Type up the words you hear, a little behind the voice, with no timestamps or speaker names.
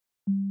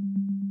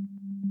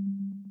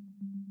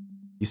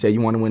You say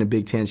you want to win a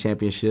Big Ten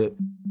championship.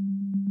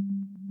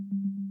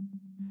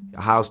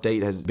 Ohio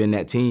State has been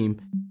that team.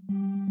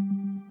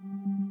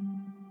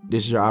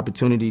 This is your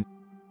opportunity.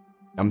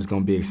 I'm just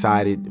going to be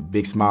excited, a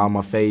big smile on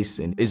my face,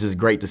 and it's just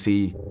great to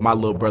see my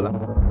little brother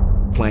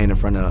playing in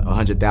front of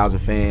 100,000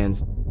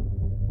 fans.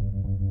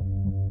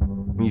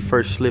 When you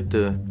first slip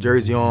the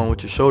jersey on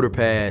with your shoulder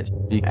pads,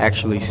 you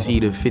actually see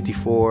the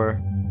 54.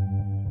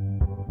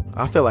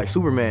 I felt like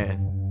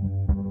Superman.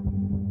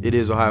 It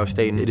is Ohio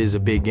State, and it is a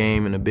big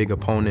game and a big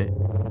opponent.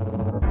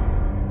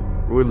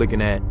 We're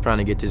looking at trying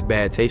to get this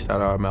bad taste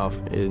out of our mouth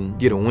and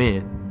get a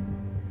win.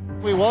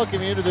 We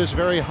welcome you to this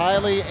very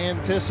highly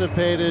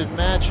anticipated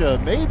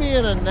matchup. Maybe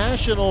in a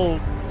national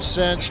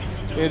sense,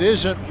 it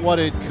isn't what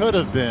it could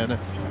have been,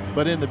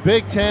 but in the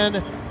Big Ten,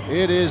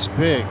 it is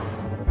big.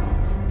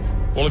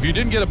 Well, if you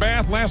didn't get a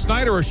bath last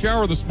night or a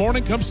shower this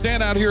morning, come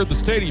stand out here at the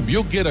stadium.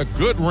 You'll get a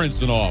good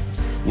rinsing off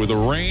with the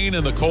rain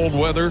and the cold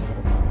weather.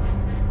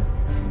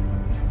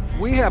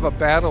 We have a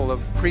battle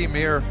of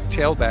premier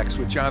tailbacks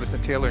with Jonathan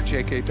Taylor and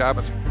J.K.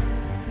 Dobbins.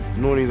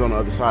 Knowing he's on the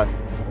other side,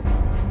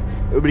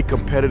 it'll be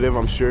competitive,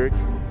 I'm sure.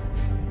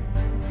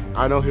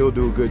 I know he'll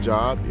do a good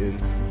job,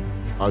 and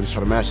I'll just try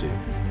to match it.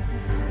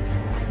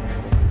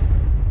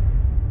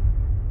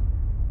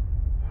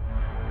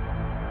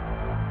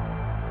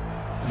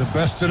 The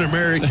best in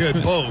America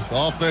at both,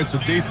 offense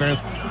and defense,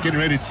 getting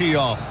ready to tee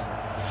off.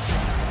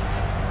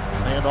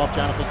 Hand off,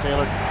 Jonathan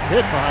Taylor,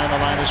 hit behind the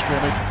line of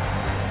scrimmage.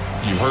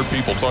 You've heard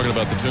people talking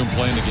about the team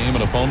playing the game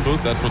in a phone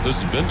booth. That's what this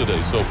has been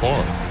today so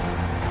far.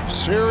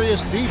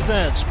 Serious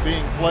defense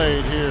being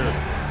played here.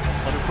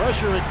 Under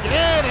pressure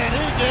again, and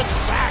he gets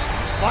sacked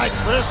by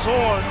Chris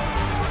Orr.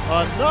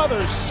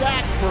 Another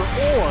sack for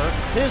Orr,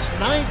 his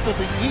 9th of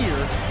the year.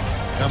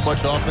 Not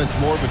much offense,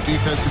 more of a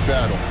defensive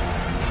battle.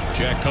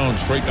 Jack Cohn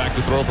straight back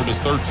to throw from his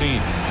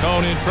 13.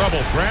 Cohn in trouble,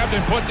 grabbed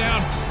and put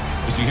down.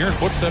 Is he hearing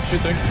footsteps, you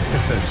think?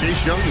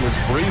 Chase Young was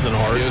breathing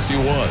hard. Yes, he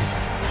was.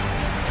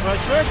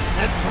 Pressure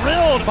and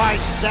drilled by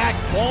Zach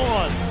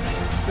Vaughn.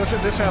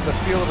 Doesn't this have the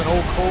feel of an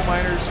old coal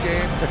miners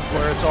game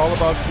where it's all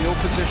about field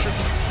position?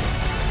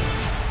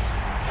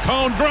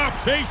 Cohn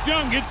dropped. Chase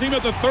Young gets him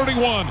at the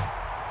 31.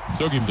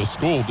 Took him to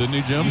school, didn't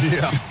he, Jim?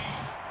 Yeah.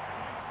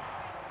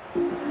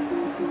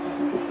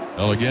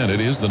 Well, again, it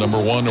is the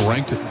 #1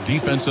 ranked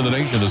defense in the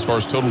nation as far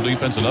as total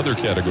defense and other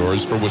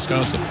categories for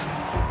Wisconsin.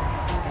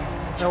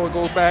 Now we'll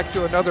go back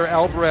to another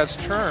Alvarez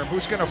term.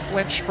 Who's going to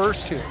flinch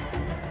first here?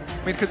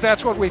 I mean, because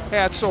that's what we've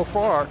had so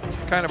far,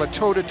 kind of a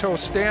toe-to-toe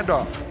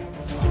standoff.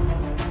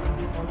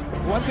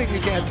 One thing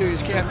you can't do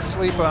is you can't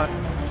sleep on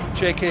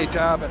J.K.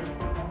 Dobbins.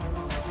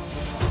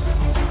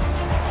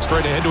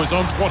 Straight ahead to his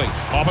own 20.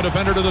 Off a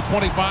defender to the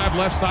 25.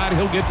 Left side,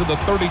 he'll get to the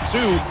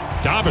 32.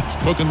 Dobbins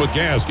cooking with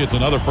gas, gets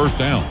another first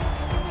down.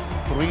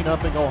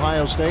 3-0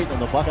 Ohio State,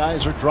 and the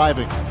Buckeyes are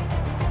driving.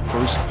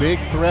 First big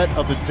threat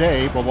of the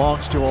day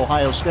belongs to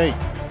Ohio State.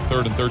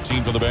 3rd and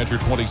 13 for the Badger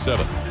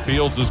 27.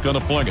 Fields is going to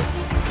fling it.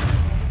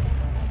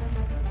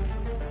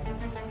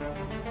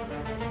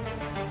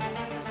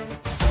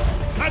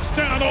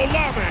 Touchdown,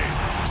 Olave.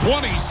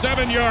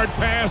 27-yard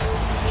pass.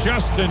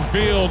 Justin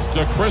Fields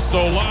to Chris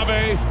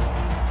Olave.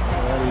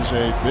 That is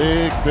a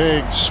big,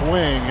 big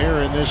swing here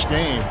in this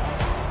game.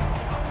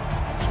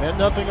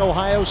 10-0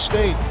 Ohio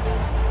State.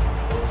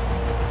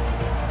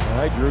 All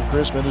right, Drew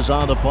Chrisman is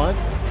on the punt.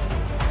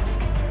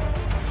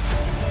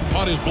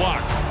 Punt is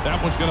blocked.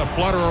 That one's going to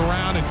flutter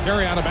around and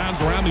carry out of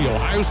bounds around the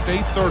Ohio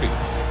State 30.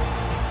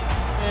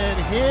 And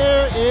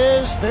here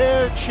is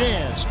their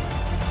chance.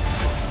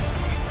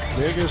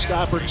 Biggest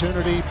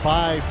opportunity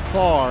by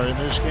far in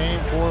this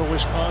game for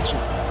Wisconsin.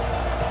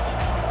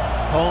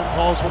 Cohn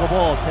calls for the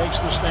ball, takes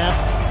the snap.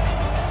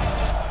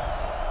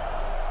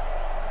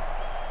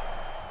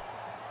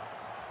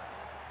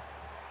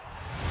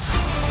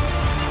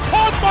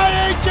 Caught by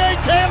A.J.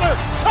 Taylor.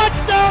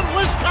 Touchdown,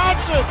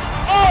 Wisconsin.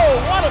 Oh,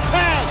 what a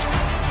pass.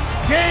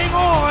 Game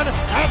on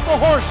at the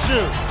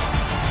Horseshoe.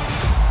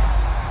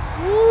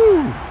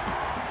 Woo.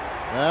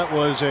 That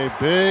was a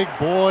big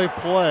boy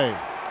play.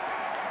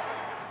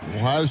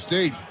 Ohio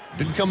State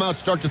didn't come out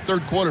start the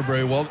third quarter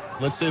very well.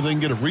 Let's see if they can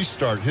get a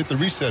restart. Hit the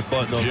reset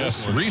button on yes,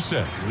 this one.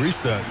 Reset.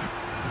 Reset.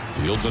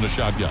 Fields in a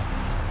shotgun.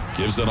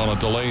 Gives it on a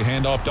delay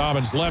handoff.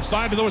 Dobbins left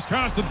side to the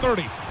Wisconsin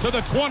 30. To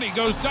the 20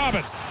 goes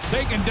Dobbins.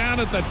 Taken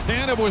down at the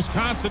 10 of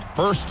Wisconsin.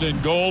 First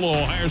and goal,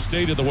 Ohio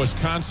State at the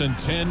Wisconsin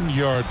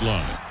 10-yard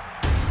line.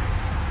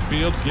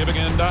 Fields giving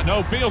in.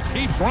 No, Fields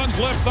keeps, runs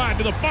left side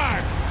to the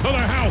 5. To the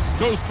house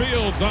goes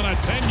Fields on a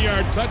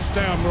 10-yard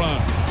touchdown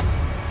run.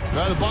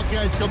 Now the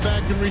Buckeyes come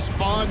back and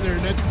respond there,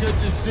 and that's good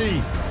to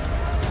see.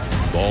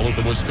 Ball at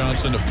the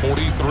Wisconsin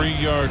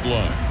 43-yard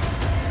line.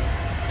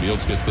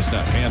 Fields gets the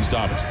snap. Hands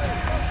Dobbins.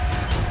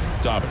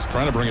 Dobbins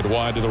trying to bring it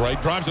wide to the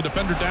right. Drives the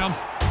defender down.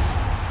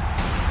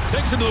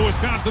 Takes it to the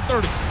Wisconsin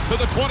 30. To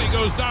the 20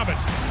 goes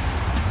Dobbins.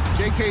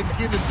 J.K.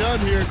 getting it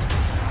done here.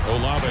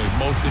 Olave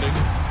motioning.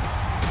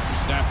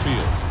 Snap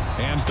Fields.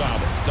 Hands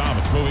Dobbins.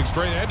 Dobbins moving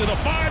straight ahead to the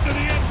 5 to the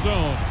end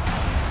zone.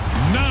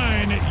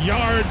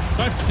 9-yard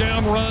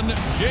touchdown run.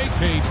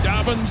 J.K.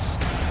 Dobbins.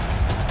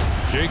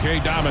 J.K.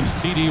 Dobbins'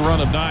 TD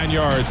run of 9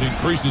 yards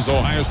increases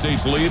Ohio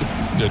State's lead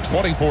to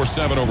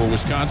 24-7 over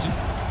Wisconsin.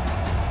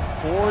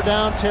 4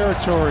 down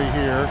territory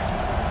here.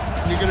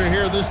 You're going to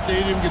hear this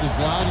stadium get as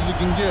loud as it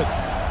can get.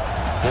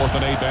 4th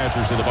and 8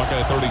 Badgers to the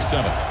Buckeye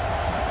 37.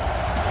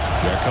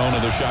 Jack Cohn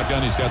in the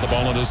shotgun. He's got the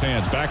ball in his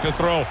hands. Back to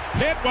throw.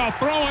 Hit while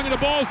throwing, and the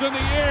ball's in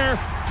the air.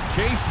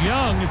 Chase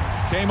Young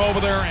came over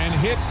there and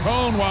hit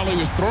Cohn while he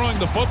was throwing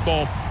the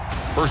football.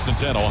 1st and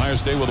 10. Ohio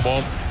State with the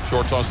ball.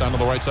 Short toss down to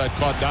the right side.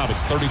 Caught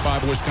Dobbins.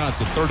 35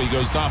 Wisconsin. 30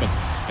 goes Dobbins.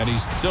 And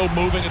he's still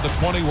moving at the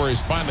 20 where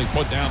he's finally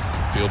put down.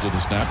 Field to the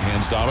snap.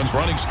 Hands Dobbins.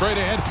 Running straight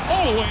ahead.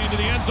 All the way into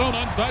the end zone.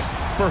 Untouched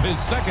for his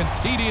 2nd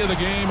TD of the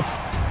game.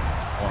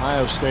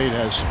 Ohio State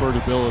has spurt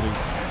ability.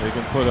 They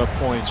can put up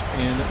points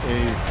in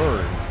a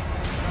hurry.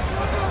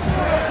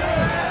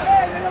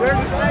 There's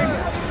his thing.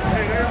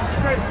 Hey, there's his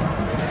thing.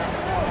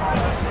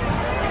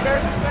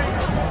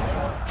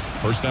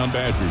 First down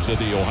Badgers at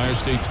the Ohio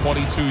State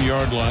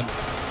 22-yard line.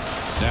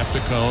 Snap to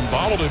Cohn.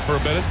 Bobbled it for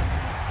a minute.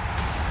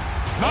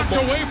 Knocked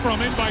away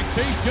from him by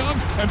Chase Young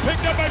and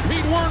picked up by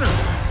Pete Werner.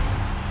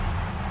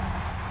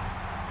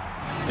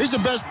 He's the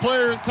best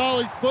player in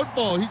college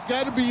football. He's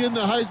got to be in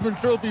the Heisman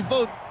Trophy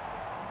vote.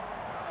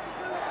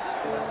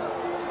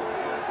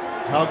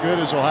 How good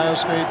has Ohio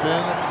State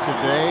been?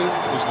 Today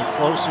is the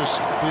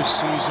closest this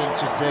season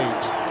to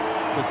date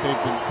that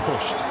they've been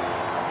pushed.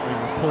 They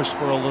were pushed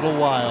for a little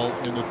while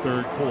in the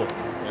 3rd quarter,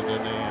 and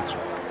then they answered.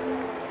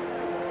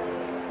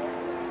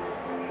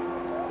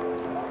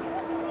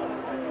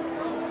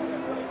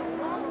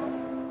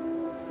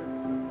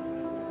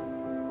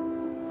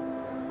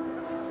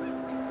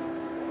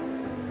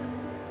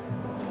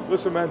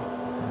 Listen, man,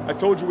 I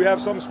told you we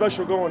have something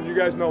special going. You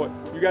guys know it.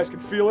 You guys can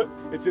feel it.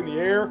 It's in the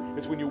air.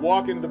 It's when you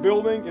walk into the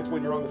building. It's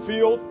when you're on the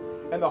field.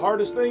 And the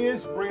hardest thing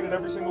is bringing it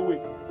every single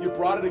week. You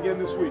brought it again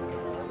this week.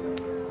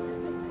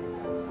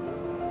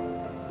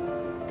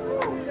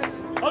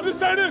 I'll just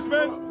say this,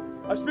 man.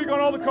 I speak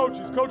on all the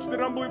coaches. Coaches did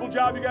an unbelievable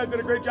job. You guys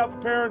did a great job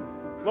preparing.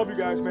 Love you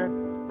guys,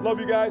 man. Love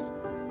you guys.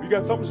 You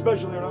got something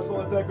special here, and I have to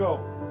let that go.